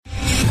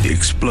The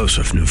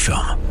explosive new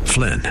film,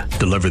 Flynn,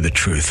 deliver the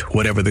truth,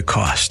 whatever the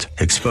cost,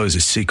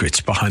 exposes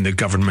secrets behind the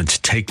government's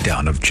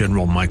takedown of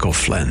General Michael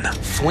Flynn.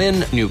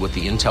 Flynn knew what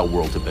the intel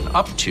world had been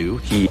up to.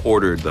 He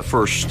ordered the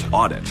first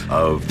audit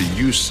of the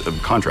use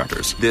of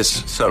contractors.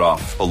 This set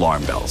off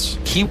alarm bells.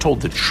 He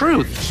told the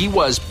truth. He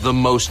was the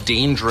most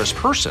dangerous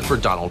person for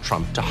Donald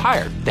Trump to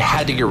hire. They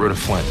had to get rid of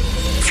Flynn.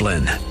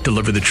 Flynn,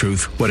 deliver the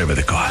truth, whatever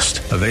the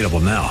cost. Available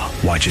now.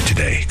 Watch it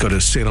today. Go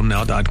to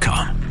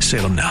salemnow.com.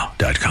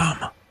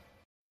 salemnow.com.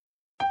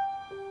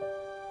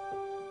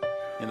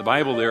 In the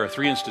Bible, there are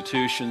three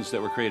institutions that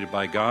were created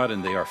by God,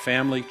 and they are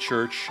family,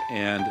 church,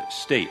 and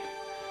state.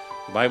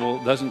 The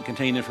Bible doesn't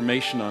contain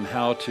information on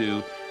how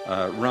to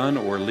run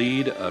or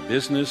lead a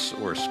business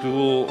or a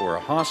school or a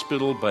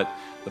hospital, but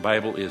the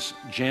Bible is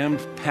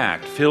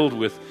jam-packed, filled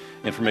with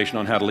information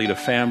on how to lead a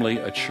family,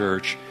 a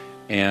church,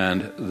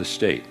 and the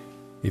state.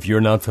 If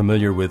you're not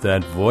familiar with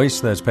that voice,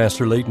 that's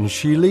Pastor Leighton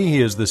Sheely.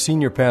 He is the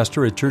senior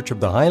pastor at Church of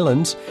the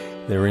Highlands.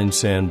 They're in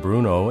San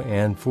Bruno,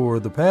 and for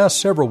the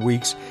past several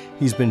weeks,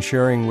 he's been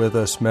sharing with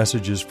us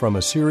messages from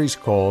a series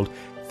called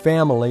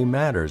Family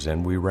Matters,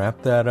 and we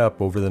wrap that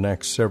up over the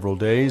next several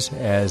days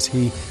as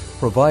he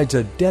provides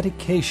a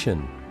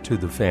dedication to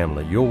the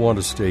family. You'll want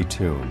to stay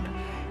tuned.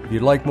 If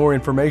you'd like more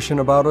information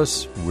about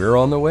us, we're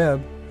on the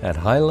web at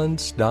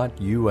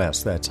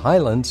highlands.us. That's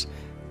highlands.us.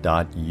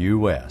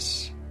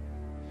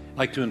 I'd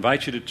like to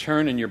invite you to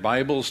turn in your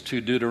Bibles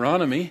to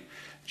Deuteronomy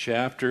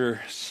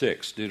chapter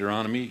 6.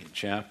 Deuteronomy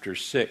chapter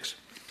 6.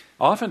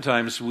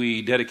 Oftentimes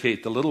we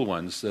dedicate the little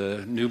ones,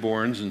 the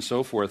newborns and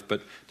so forth,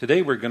 but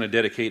today we're going to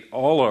dedicate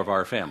all of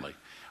our family,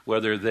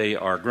 whether they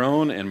are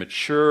grown and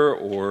mature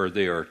or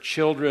they are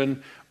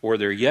children or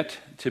they're yet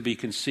to be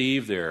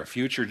conceived, they're a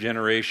future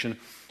generation.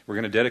 We're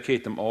going to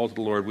dedicate them all to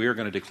the Lord. We are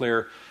going to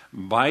declare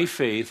by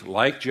faith,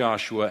 like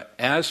Joshua,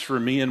 as for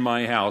me and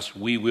my house,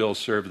 we will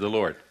serve the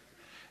Lord.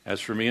 As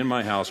for me and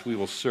my house, we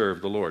will serve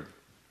the Lord.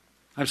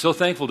 I'm so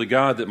thankful to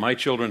God that my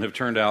children have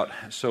turned out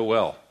so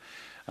well.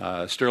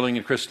 Sterling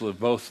and Crystal have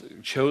both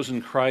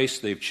chosen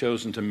Christ. They've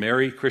chosen to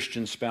marry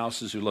Christian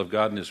spouses who love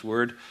God and His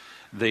Word.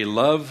 They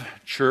love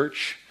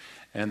church,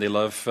 and they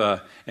love...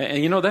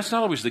 and you know, that's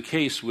not always the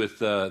case with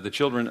the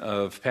children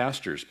of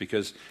pastors,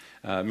 because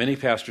many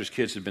pastors'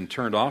 kids have been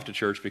turned off to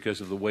church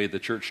because of the way the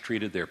church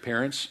treated their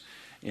parents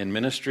in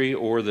ministry,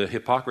 or the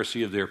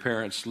hypocrisy of their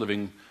parents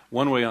living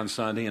one way on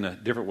Sunday and a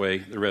different way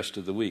the rest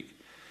of the week.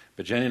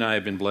 But Jenny and I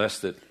have been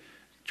blessed that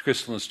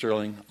Crystal and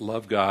Sterling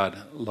love God,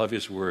 love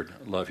His Word,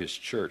 love His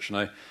church.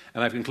 And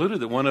I've concluded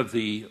that one of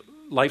the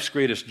life's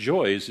greatest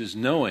joys is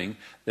knowing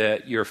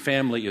that your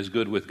family is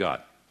good with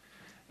God.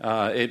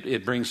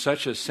 It brings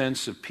such a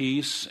sense of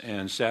peace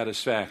and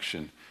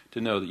satisfaction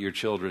to know that your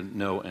children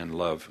know and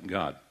love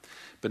God.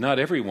 But not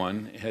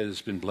everyone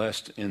has been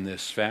blessed in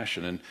this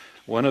fashion. And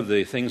one of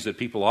the things that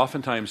people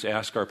oftentimes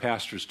ask our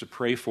pastors to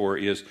pray for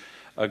is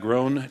a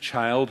grown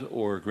child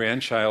or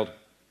grandchild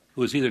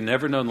who has either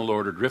never known the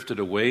Lord or drifted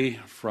away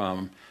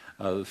from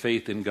the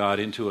faith in God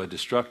into a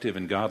destructive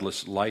and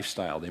godless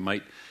lifestyle. They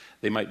might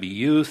be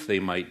youth, they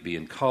might be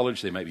in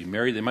college, they might be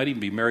married, they might even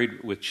be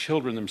married with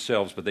children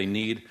themselves, but they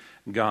need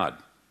God.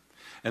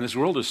 And this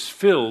world is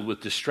filled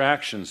with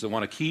distractions that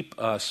want to keep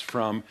us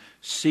from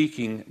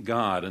seeking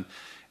God.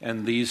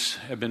 And these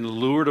have been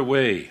lured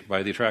away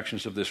by the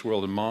attractions of this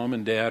world, and mom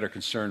and dad are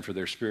concerned for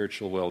their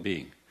spiritual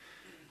well-being.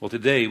 Well,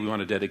 today we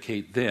want to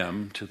dedicate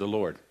them to the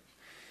Lord.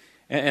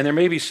 And there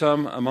may be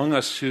some among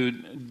us who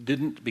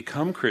didn't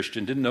become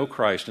Christian, didn't know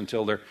Christ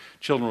until their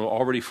children were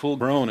already full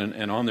grown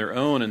and on their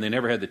own, and they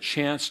never had the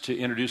chance to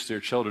introduce their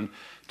children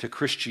to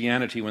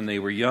Christianity when they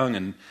were young.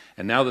 And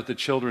now that the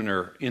children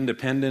are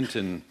independent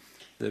and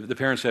the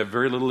parents have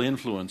very little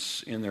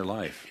influence in their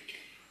life.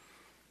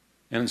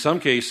 And in some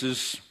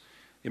cases,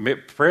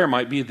 prayer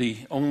might be the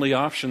only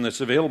option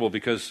that's available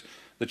because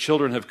the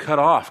children have cut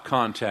off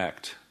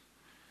contact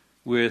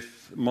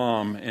with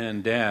mom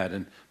and dad,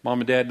 and mom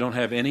and dad don't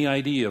have any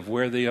idea of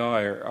where they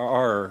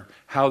are,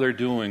 how they're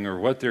doing, or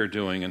what they're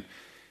doing,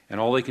 and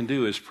all they can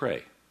do is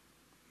pray.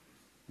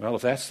 Well,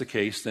 if that's the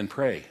case, then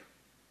pray.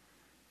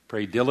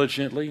 Pray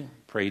diligently,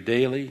 pray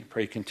daily,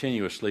 pray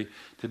continuously.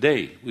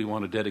 Today, we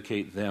want to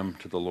dedicate them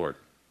to the Lord.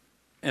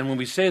 And when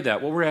we say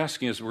that, what we're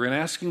asking is we're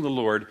asking the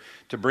Lord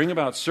to bring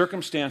about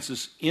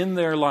circumstances in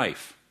their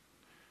life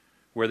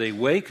where they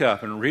wake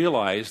up and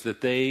realize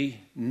that they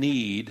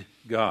need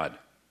God.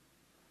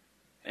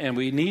 And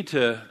we need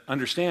to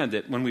understand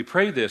that when we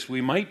pray this,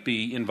 we might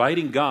be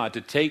inviting God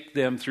to take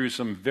them through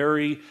some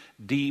very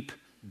deep,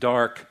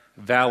 dark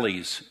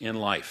valleys in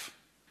life.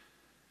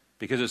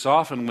 Because it's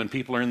often when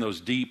people are in those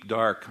deep,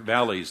 dark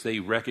valleys, they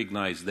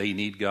recognize they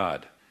need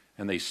God,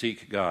 and they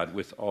seek God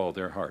with all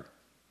their heart.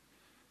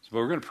 So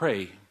we're going to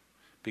pray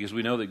because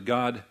we know that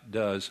God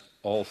does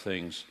all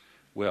things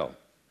well.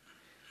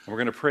 And we're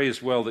going to pray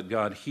as well that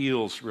God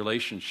heals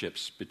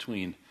relationships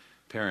between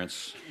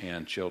parents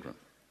and children.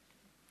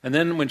 And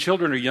then when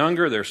children are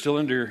younger, they're still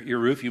under your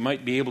roof, you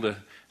might be able to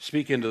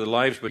speak into their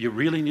lives, but you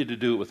really need to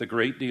do it with a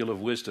great deal of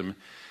wisdom.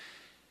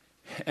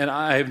 And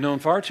I have known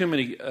far too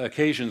many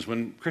occasions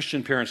when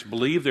Christian parents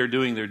believe they're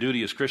doing their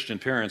duty as Christian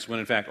parents when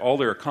in fact all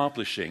they're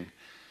accomplishing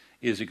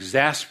is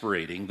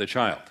exasperating the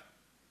child.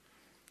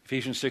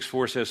 Ephesians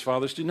 6:4 says,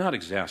 "Fathers, do not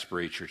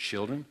exasperate your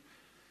children.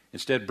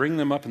 Instead, bring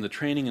them up in the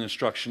training and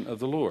instruction of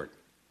the Lord."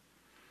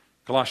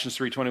 Colossians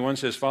 3:21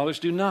 says, "Fathers,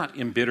 do not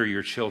embitter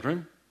your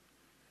children,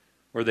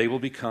 or they will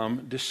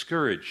become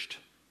discouraged."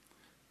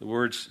 The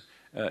words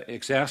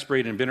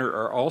exasperate and embitter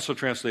are also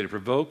translated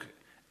provoke,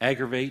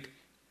 aggravate,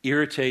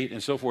 irritate,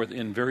 and so forth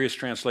in various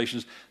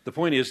translations. The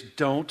point is,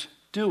 don't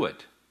do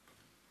it.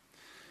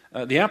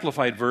 The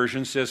Amplified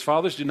Version says,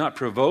 "Fathers, do not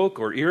provoke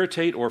or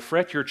irritate or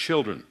fret your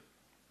children.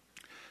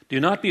 Do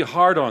not be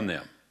hard on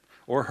them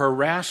or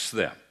harass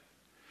them,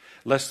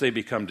 lest they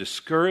become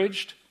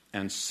discouraged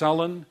and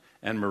sullen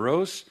and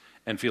morose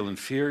and feel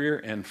inferior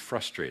and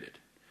frustrated.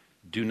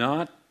 Do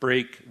not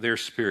break their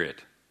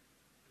spirit."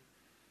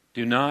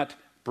 Do not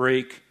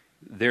break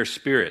their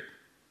spirit.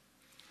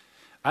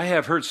 I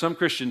have heard some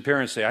Christian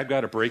parents say, "I've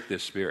got to break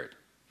this spirit."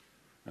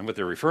 And what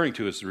they're referring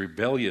to is the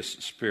rebellious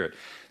spirit.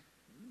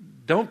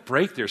 Don't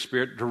break their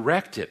spirit,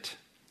 direct it.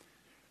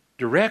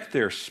 Direct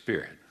their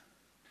spirit.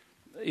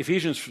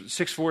 Ephesians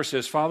 6:4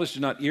 says, "Fathers, do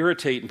not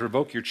irritate and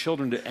provoke your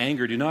children to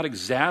anger. Do not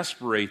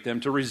exasperate them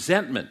to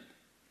resentment,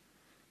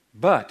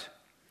 but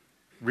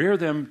rear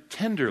them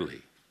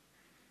tenderly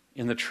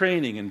in the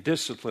training and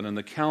discipline and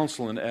the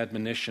counsel and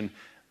admonition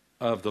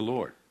of the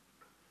Lord."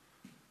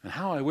 And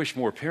how I wish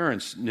more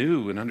parents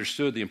knew and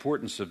understood the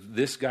importance of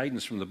this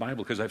guidance from the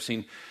Bible, because I've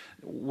seen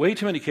way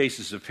too many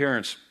cases of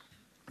parents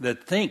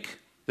that think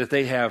that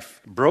they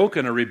have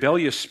broken a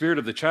rebellious spirit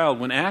of the child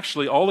when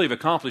actually all they've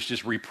accomplished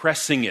is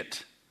repressing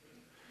it,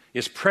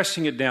 is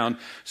pressing it down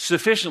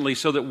sufficiently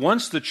so that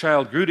once the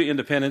child grew to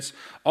independence,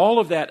 all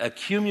of that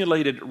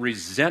accumulated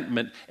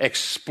resentment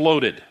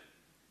exploded.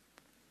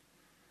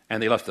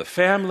 And they left the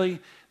family,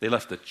 they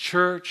left the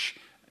church,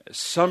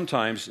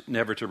 sometimes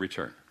never to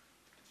return.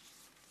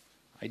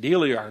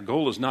 Ideally, our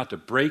goal is not to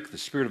break the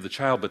spirit of the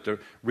child, but to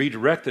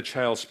redirect the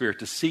child's spirit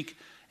to seek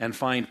and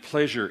find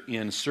pleasure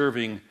in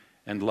serving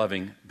and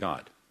loving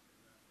God.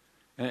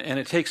 And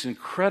it takes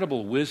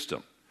incredible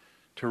wisdom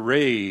to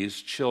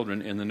raise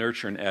children in the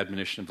nurture and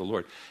admonition of the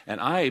Lord. And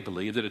I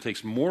believe that it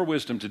takes more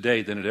wisdom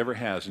today than it ever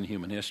has in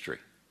human history,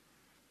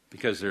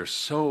 because there are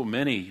so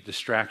many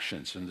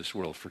distractions in this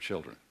world for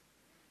children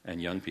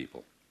and young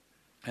people.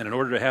 And in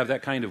order to have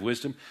that kind of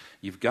wisdom,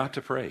 you've got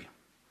to pray.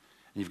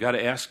 You've got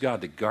to ask God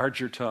to guard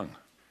your tongue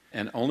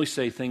and only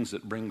say things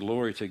that bring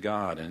glory to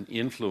God and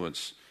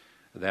influence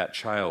that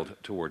child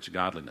towards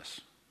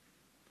godliness.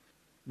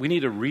 We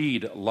need to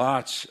read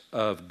lots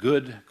of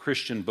good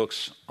Christian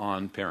books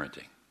on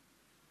parenting.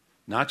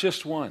 Not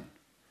just one,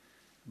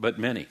 but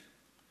many.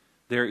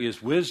 There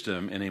is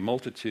wisdom in a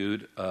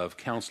multitude of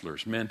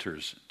counselors,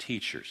 mentors,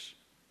 teachers.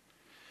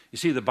 You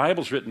see, the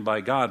Bible's written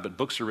by God, but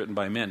books are written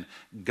by men.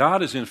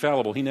 God is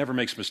infallible. He never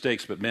makes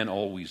mistakes, but men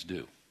always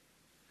do.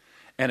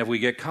 And if we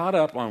get caught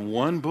up on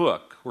one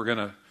book, we're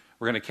going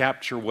to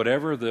capture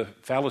whatever the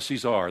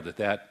fallacies are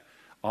that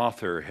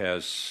author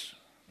has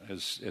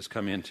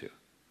come into.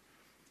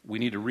 We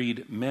need to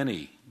read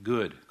many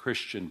good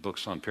Christian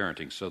books on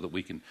parenting so that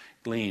we can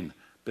glean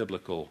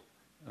biblical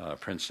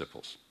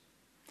principles.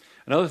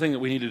 Another thing that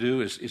we need to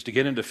do is to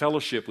get into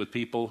fellowship with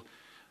people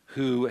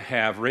who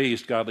have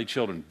raised godly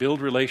children.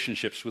 Build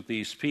relationships with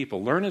these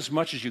people. Learn as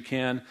much as you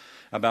can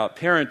about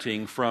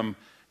parenting from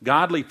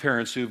godly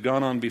parents who've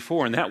gone on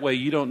before, and that way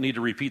you don't need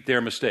to repeat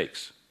their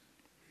mistakes.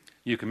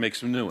 You can make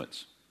some new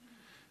ones,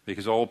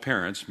 because all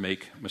parents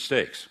make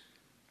mistakes.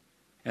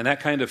 And that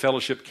kind of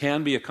fellowship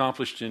can be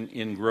accomplished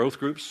in growth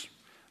groups.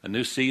 A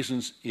new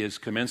season is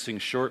commencing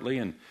shortly,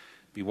 and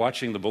be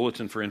watching the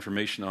bulletin for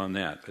information on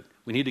that. But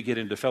we need to get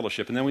into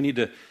fellowship, and then we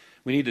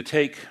need to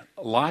take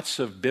lots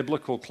of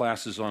biblical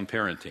classes on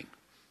parenting.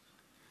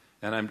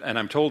 And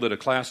I'm told that a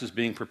class is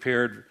being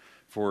prepared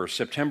for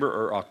September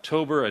or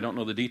October. I don't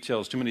know the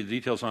details, too many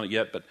details on it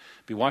yet, but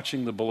be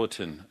watching the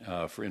bulletin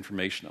for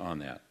information on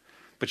that.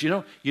 But you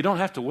don't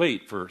have to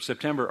wait for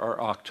September or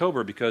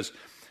October, because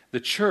the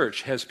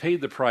church has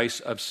paid the price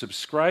of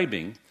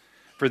subscribing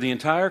for the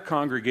entire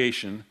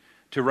congregation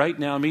to Right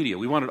Now Media.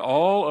 We wanted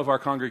all of our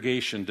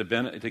congregation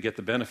to get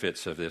the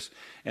benefits of this.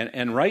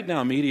 And Right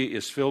Now Media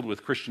is filled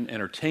with Christian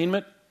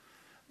entertainment,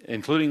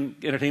 including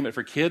entertainment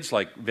for kids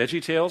like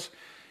VeggieTales,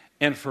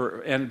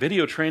 and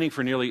video training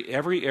for nearly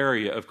every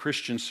area of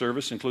Christian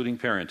service, including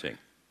parenting.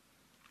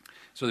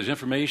 So there's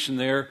information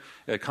there.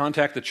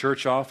 Contact the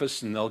church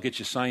office, and they'll get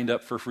you signed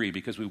up for free,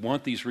 because we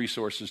want these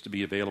resources to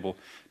be available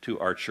to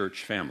our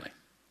church family.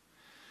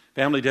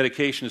 Family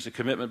dedication is a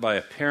commitment by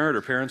a parent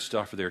or parents to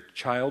offer their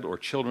child or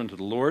children to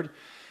the Lord.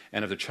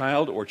 And if the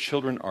child or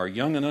children are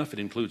young enough, it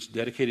includes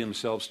dedicating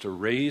themselves to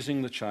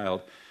raising the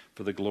child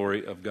for the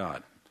glory of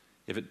God.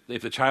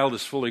 If the child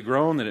is fully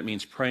grown, then it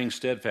means praying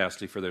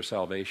steadfastly for their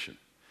salvation.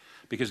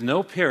 Because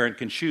no parent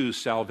can choose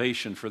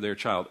salvation for their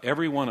child.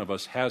 Every one of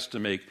us has to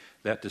make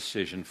that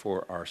decision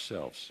for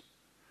ourselves.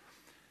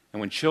 And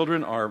when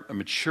children are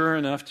mature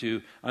enough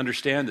to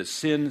understand that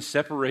sin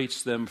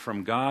separates them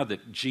from God,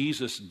 that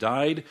Jesus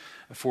died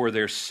for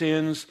their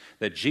sins,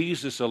 that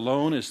Jesus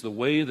alone is the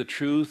way, the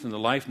truth, and the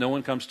life, no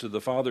one comes to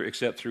the Father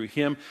except through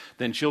him,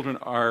 then children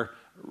are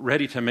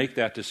ready to make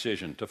that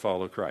decision to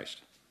follow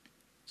Christ.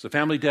 So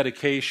family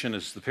dedication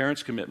is the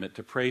parents' commitment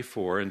to pray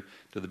for and,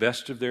 to the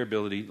best of their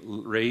ability,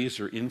 raise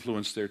or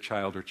influence their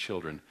child or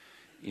children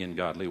in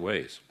godly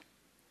ways.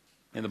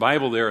 In the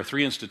Bible, there are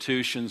 3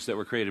 institutions that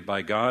were created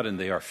by God, and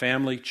they are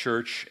family,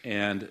 church,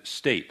 and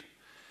state.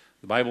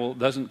 The Bible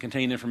doesn't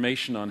contain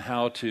information on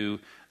how to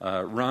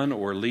run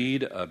or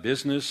lead a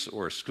business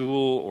or a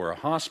school or a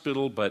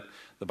hospital, but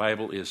the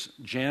Bible is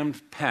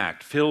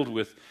jam-packed, filled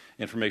with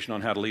information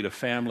on how to lead a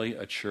family,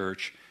 a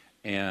church,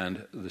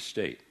 and the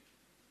state.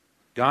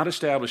 God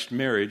established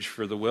marriage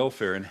for the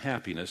welfare and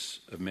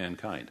happiness of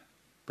mankind.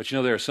 But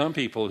there are some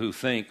people who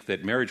think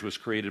that marriage was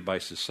created by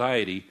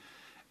society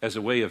as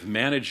a way of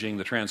managing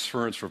the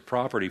transference of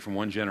property from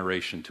one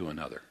generation to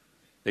another.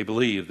 They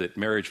believe that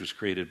marriage was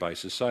created by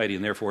society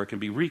and therefore it can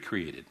be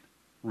recreated,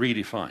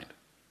 redefined.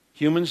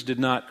 Humans did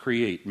not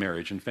create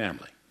marriage and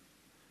family.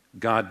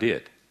 God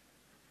did,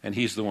 and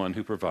he's the one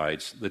who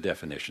provides the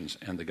definitions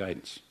and the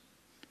guidance.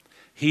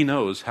 He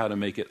knows how to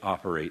make it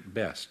operate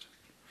best.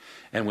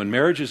 And when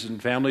marriages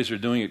and families are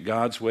doing it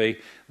God's way,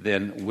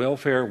 then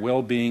welfare,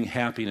 well-being,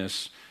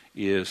 happiness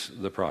is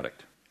the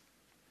product.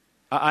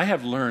 I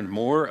have learned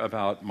more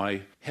about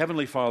my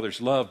Heavenly Father's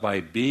love by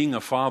being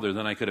a father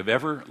than I could have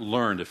ever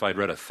learned if I'd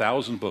read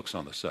 1,000 books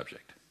on the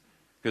subject.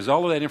 Because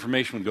all of that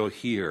information would go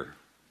here.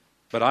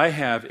 But I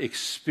have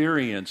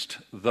experienced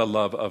the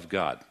love of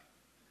God.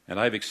 And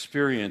I've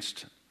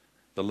experienced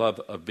the love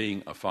of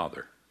being a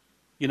father.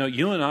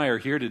 You and I are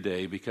here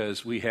today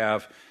because we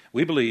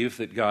believe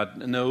that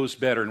God knows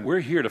better. And we're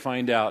here to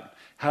find out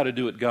how to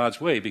do it God's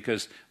way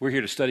because we're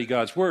here to study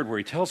God's Word where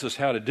He tells us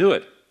how to do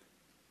it.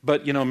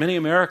 But, many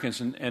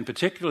Americans, and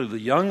particularly the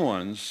young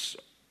ones,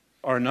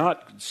 are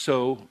not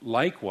so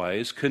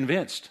likewise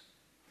convinced.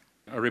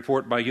 A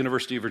report by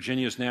University of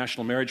Virginia's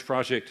National Marriage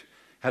Project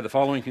had the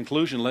following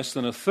conclusion: less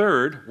than a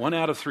third, 1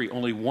 out of 3,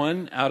 only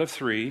 1 out of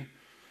 3,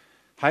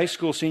 high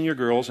school senior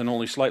girls and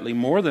only slightly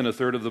more than a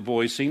third of the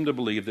boys seem to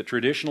believe that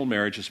traditional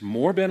marriage is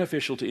more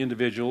beneficial to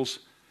individuals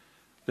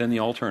than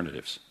the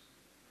alternatives.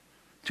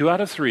 2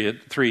 out of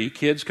 3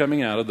 kids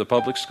coming out of the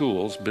public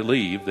schools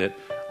believe that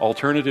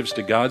alternatives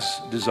to God's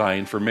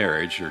design for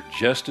marriage are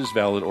just as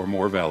valid or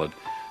more valid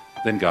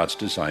than God's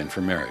design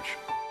for marriage.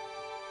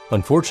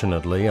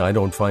 Unfortunately, I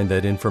don't find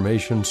that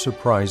information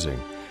surprising.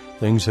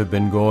 Things have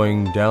been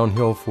going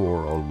downhill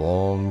for a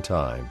long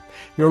time.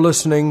 You're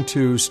listening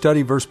to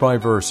Study Verse by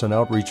Verse, an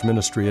outreach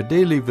ministry, a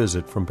daily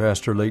visit from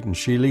Pastor Leighton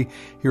Sheely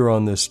here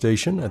on this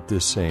station at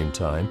this same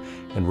time.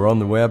 And we're on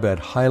the web at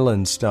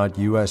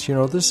highlands.us.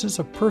 This is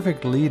a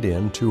perfect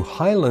lead-in to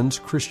Highlands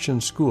Christian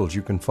Schools.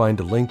 You can find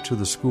a link to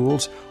the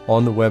schools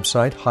on the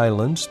website,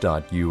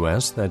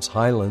 highlands.us. That's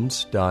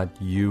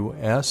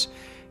highlands.us.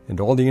 And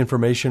all the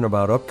information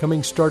about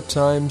upcoming start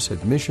times,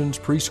 admissions,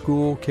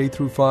 preschool,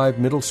 K-5,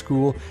 middle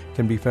school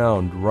can be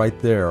found right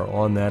there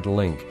on that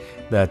link.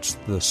 That's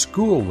the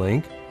school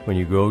link when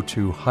you go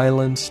to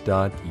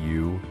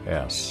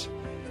highlands.us.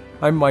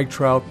 I'm Mike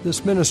Trout.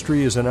 This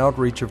ministry is an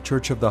outreach of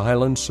Church of the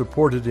Highlands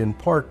supported in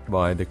part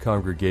by the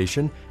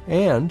congregation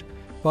and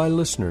by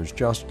listeners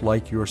just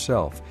like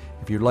yourself.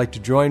 If you'd like to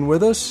join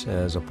with us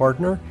as a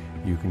partner,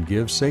 you can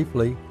give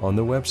safely on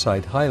the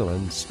website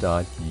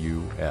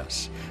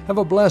highlands.us. Have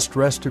a blessed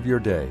rest of your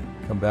day.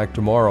 Come back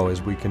tomorrow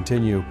as we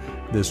continue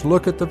this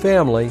look at the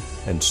family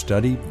and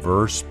study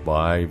verse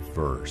by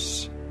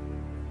verse.